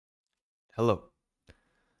Hello.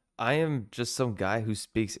 I am just some guy who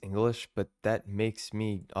speaks English, but that makes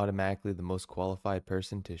me automatically the most qualified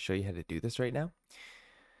person to show you how to do this right now.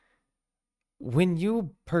 When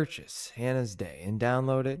you purchase Hannah's Day and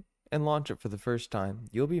download it and launch it for the first time,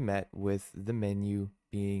 you'll be met with the menu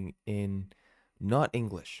being in not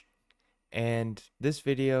English. And this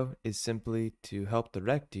video is simply to help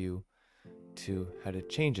direct you to how to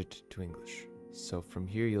change it to English. So from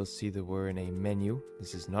here you'll see that we're in a menu.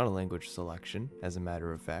 This is not a language selection, as a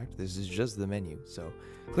matter of fact. This is just the menu. So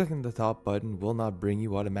clicking the top button will not bring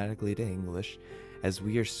you automatically to English, as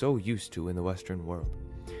we are so used to in the Western world.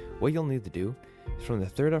 What you'll need to do is from the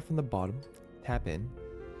third up from the bottom, tap in,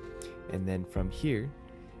 and then from here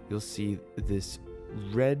you'll see this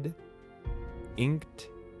red inked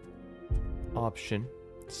option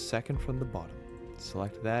second from the bottom.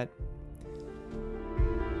 Select that,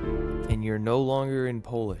 and you're no longer in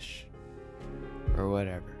Polish or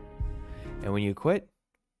whatever. And when you quit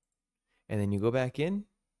and then you go back in,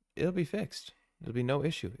 it'll be fixed. It'll be no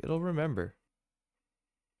issue. It'll remember.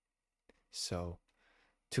 So,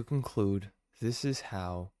 to conclude, this is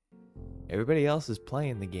how everybody else is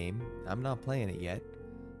playing the game. I'm not playing it yet.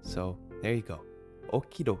 So, there you go.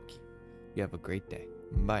 Okie dokie. You have a great day.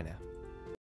 Bye now.